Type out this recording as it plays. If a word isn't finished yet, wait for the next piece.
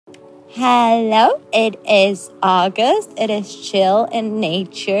Hello, it is August. It is chill in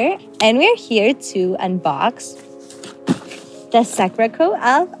nature, and we're here to unbox the SAKURACO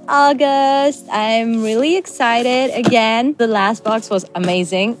of August. I'm really excited. Again, the last box was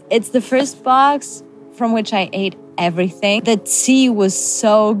amazing. It's the first box from which I ate everything. The tea was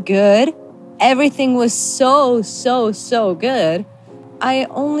so good. Everything was so good. I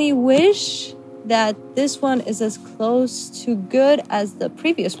only wish that this one is as close to good as the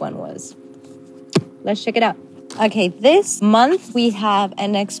previous one was. Let's check it out. Okay, this month we have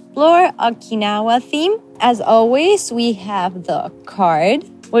an Explore Okinawa theme. As always, we have the card,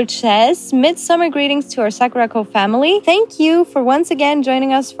 which says, Midsummer greetings to our SAKURACO family. Thank you for once again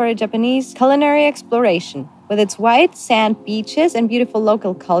joining us for a Japanese culinary exploration. With its white sand beaches and beautiful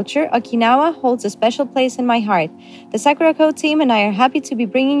local culture, Okinawa holds a special place in my heart. The SAKURACO team and I are happy to be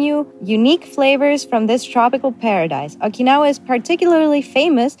bringing you unique flavors from this tropical paradise. Okinawa is particularly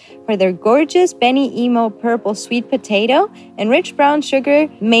famous for their gorgeous Beni Imo purple sweet potato and rich brown sugar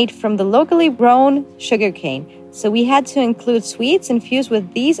made from the locally grown sugarcane. So we had to include sweets infused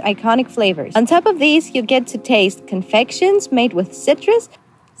with these iconic flavors. On top of these, you get to taste confections made with citrus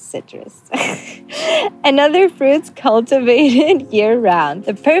and other fruits cultivated year-round.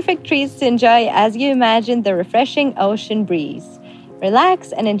 The perfect treats to enjoy as you imagine the refreshing ocean breeze.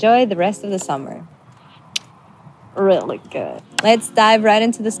 Relax and enjoy the rest of the summer. Really good. Let's dive right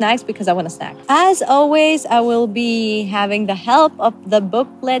into the snacks because I want a snack. As always, I will be having the help of the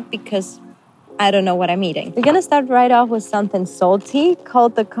booklet because I don't know what I'm eating. We're gonna start right off with something salty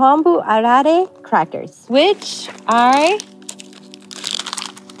called the kombu arare crackers, which are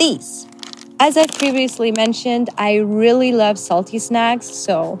these. As I've previously mentioned, I really love salty snacks,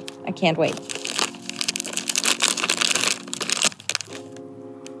 so I can't wait.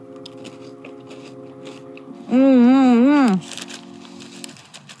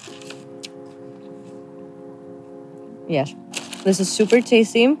 Yes, this is super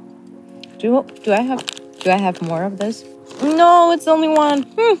tasty. Do I have more of this? No, it's only one.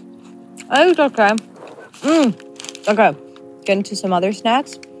 It's okay. Okay, get into some other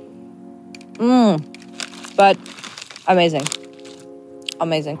snacks. But amazing.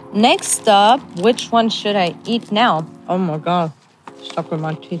 Next up, which one should I eat now? Oh my god, stuck with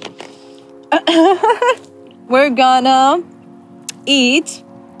my teeth. We're gonna eat,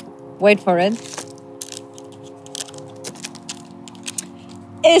 wait for it.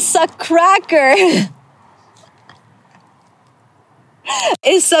 It's a cracker.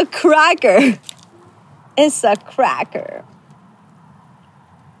 It's a cracker. It's a cracker.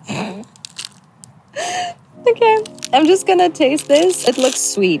 Okay, I'm just gonna taste this. It looks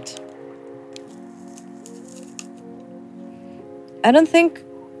sweet. I don't think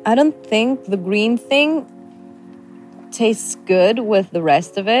the green thing tastes good with the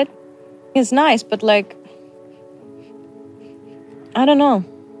rest of it. It's nice, but like, I don't know.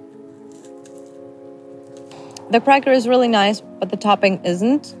 The cracker is really nice, but the topping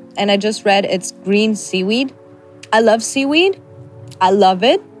isn't. And I just read it's green seaweed. I love seaweed. I love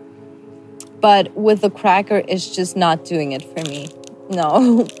it. But with the cracker, it's just not doing it for me.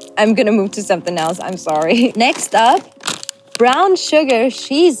 No, I'm gonna move to something else. I'm sorry. Next up, brown sugar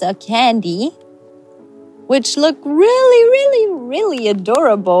Shiza candy, which look really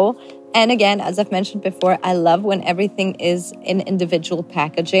adorable. And again, as I've mentioned before, I love when everything is in individual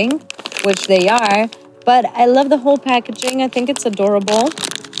packaging, which they are. But I love the whole packaging. I think it's adorable.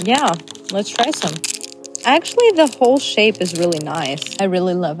 Yeah, let's try some. Actually, the whole shape is really nice. I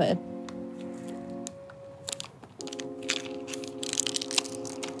really love it.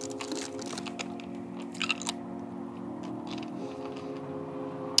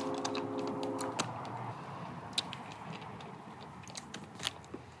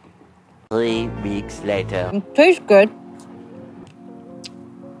 Three weeks later. It tastes good,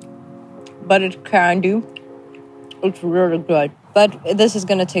 but it's candy. It's really good, but this is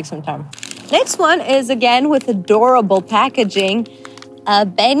gonna take some time. Next one is again with adorable packaging, a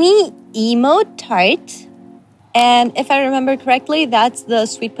Beni Imo tart. And if I remember correctly, that's the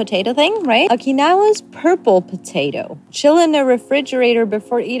sweet potato thing, right? Okinawa's purple potato. Chill in the refrigerator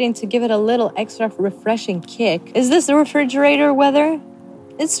before eating to give it a little extra refreshing kick. Is this the refrigerator weather?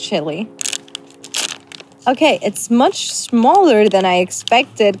 It's chilly. Okay, it's much smaller than I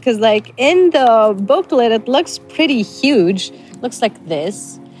expected because like in the booklet, it looks pretty huge. Looks like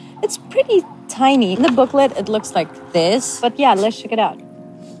this. It's pretty tiny. In the booklet, it looks like this. But yeah, let's check it out.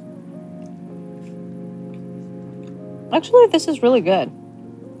 Actually, this is really good.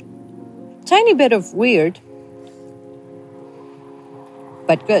 Tiny bit of weird,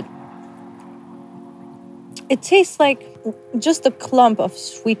 but good. It tastes like just a clump of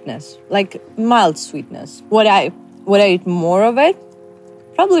sweetness, like mild sweetness. Would I eat more of it?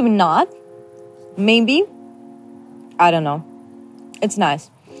 Probably not. Maybe. I don't know. It's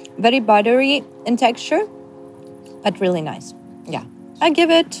nice. Very buttery in texture, but really nice. Yeah. I give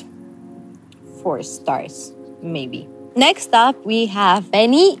it 4 stars, maybe. Next up, we have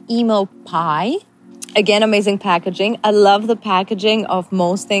Benny Emo Pie. Again, amazing packaging. I love the packaging of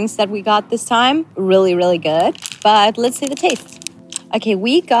most things that we got this time. Really, really good. But let's see the taste. Okay,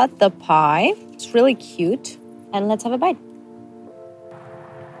 we got the pie. It's really cute. And let's have a bite.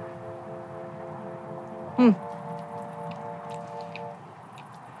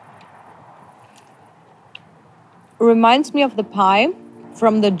 Reminds me of the pie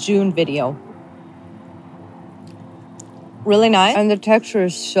from the June video. Really nice, and the texture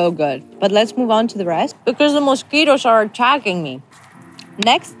is so good. But let's move on to the rest because the mosquitoes are attacking me.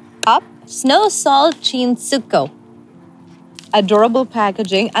 Next up, Snow Salt Chinsuko. Adorable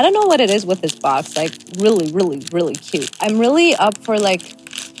packaging. I don't know what it is with this box. Like really, really, really cute. I'm really up for like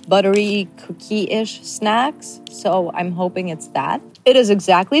buttery cookie-ish snacks, so I'm hoping it's that. It is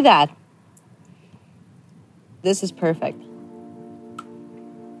exactly that. This is perfect.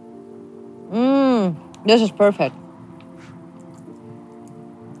 This is perfect.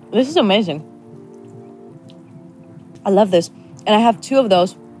 This is amazing. I love this. And I have 2 of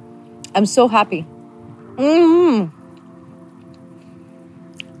those. I'm so happy.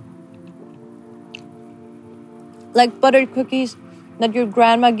 Like buttered cookies that your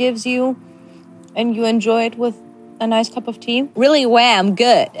grandma gives you and you enjoy it with a nice cup of tea. Really wham,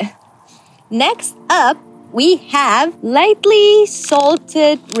 good. Next up, we have lightly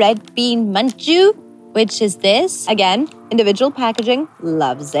salted red bean manju, which is this. Again, individual packaging,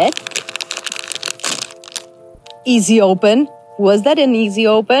 loves it. Easy open. Was that an easy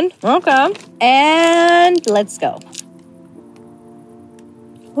open? Okay. And let's go.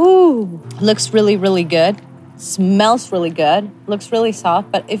 Ooh, looks really, really good. Smells really good. Looks really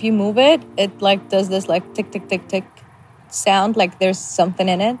soft, but if you move it, it like does this like tick, tick, tick, tick sound, like there's something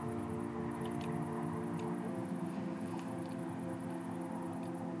in it.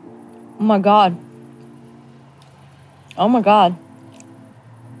 Oh my God. Oh my God.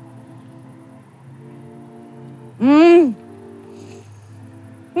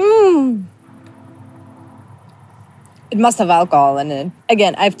 It must have alcohol in it.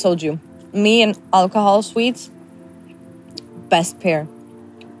 Again, I've told you, me and alcohol sweets, best pair.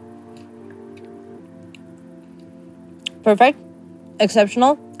 Perfect.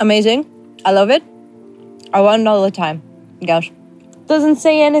 Exceptional. Amazing. I love it. I want it all the time. Gosh. Doesn't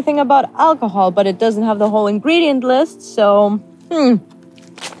say anything about alcohol, but it doesn't have the whole ingredient list, so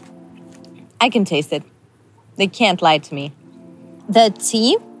I can taste it. They can't lie to me. The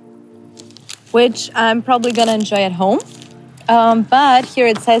tea, which I'm probably gonna enjoy at home, but here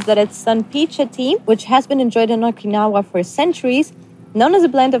it says that it's Sunpicha tea, which has been enjoyed in Okinawa for centuries, known as a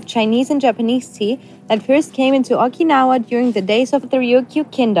blend of Chinese and Japanese tea that first came into Okinawa during the days of the Ryukyu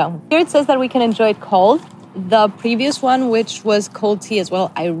Kingdom. Here it says that we can enjoy it cold. The previous one, which was cold tea as well,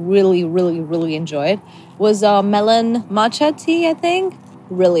 I really, really, really enjoyed, was melon matcha tea, I think.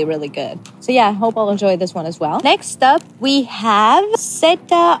 Really, really good. So yeah, I hope I'll enjoy this one as well. Next up, we have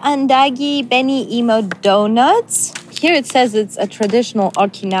Seta Andagi Beni Imo Donuts. Here it says it's a traditional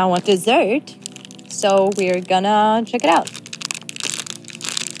Okinawa dessert. So we're gonna check it out.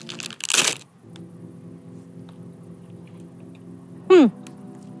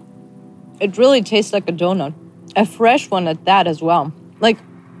 It really tastes like a donut. A fresh one at that as well. Like,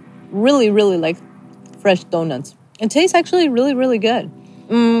 really, really like fresh donuts. It tastes actually really, really good.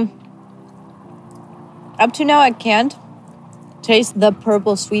 Up to now, I can't taste the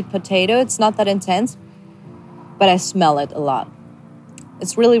purple sweet potato. It's not that intense, but I smell it a lot.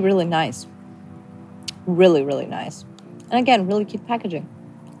 It's really, really nice. Really, really nice. And again, really cute packaging.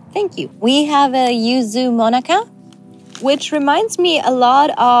 Thank you. We have a yuzu monaka, which reminds me a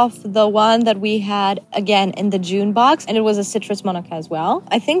lot of the one that we had, again, in the June box. And it was a citrus monaka as well.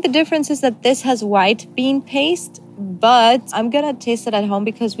 I think the difference is that this has white bean paste, but I'm gonna taste it at home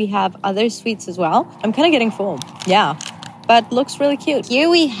because we have other sweets as well. I'm kind of getting full. Yeah, but looks really cute. Here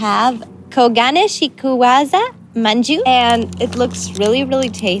we have Kogane Shikuwaza Manju, and it looks really, really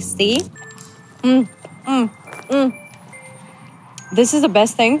tasty. This is the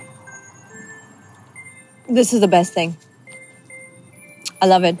best thing. This is the best thing. I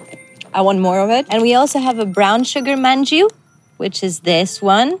love it. I want more of it. And we also have a brown sugar manju, which is this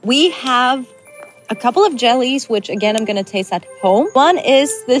one. We have a couple of jellies, which again, I'm going to taste at home. One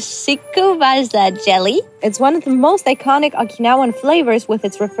is the SQLWITCH jelly. It's one of the most iconic Okinawan flavors with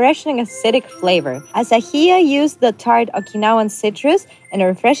its refreshing acidic flavor. Asahiya used the tart Okinawan citrus in a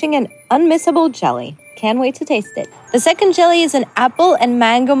refreshing and unmissable jelly. Can't wait to taste it. The second jelly is an apple and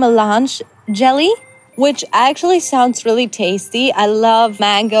mango melange jelly, which actually sounds really tasty. I love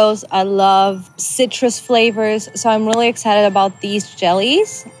mangoes. I love citrus flavors. So I'm really excited about these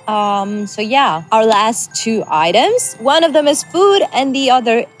jellies. So yeah, our last two items. One of them is food and the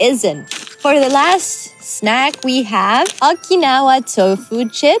other isn't. For the last snack, we have Okinawa tofu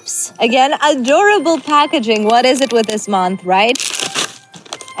chips. Again, adorable packaging. What is it with this month, right?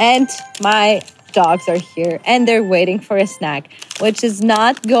 And my dogs are here and they're waiting for a snack, which is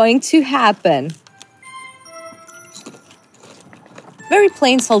not going to happen. Very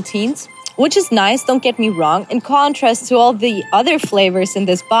plain saltines, which is nice, don't get me wrong, in contrast to all the other flavors in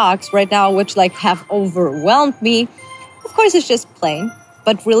this box right now, which like have overwhelmed me. Of course, it's just plain,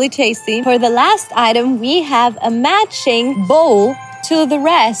 but really tasty. For the last item, we have a matching bowl to the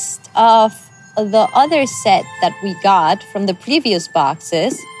rest of the other set that we got from the previous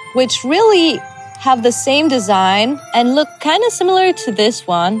boxes, which really have the same design and look kind of similar to this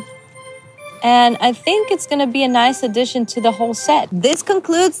one. And I think it's going to be a nice addition to the whole set. This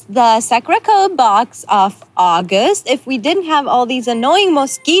concludes the SAKURACO box of August. If we didn't have all these annoying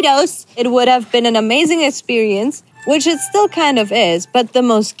mosquitoes, it would have been an amazing experience, which it still kind of is. But the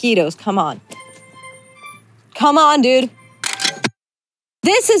mosquitoes, come on. Come on, dude.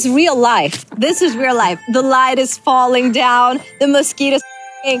 This is real life. This is real life. The light is falling down. The mosquitoes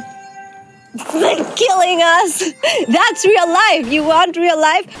killing us. That's real life. You want real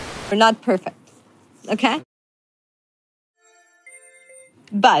life? We're not perfect, okay?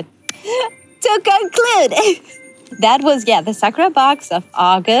 But to conclude, that was, the Sakura box of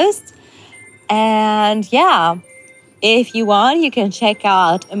August. And yeah, if you want, you can check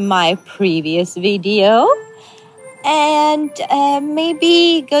out my previous video. And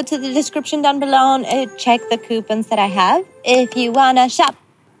maybe go to the description down below and check the coupons that I have if you want to shop.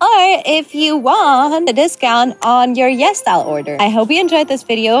 Or if you want a discount on your YesStyle order. I hope you enjoyed this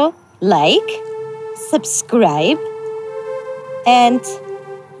video. Like, subscribe, and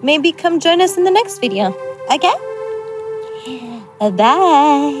maybe come join us in the next video. Okay?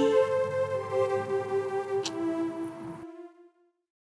 Bye.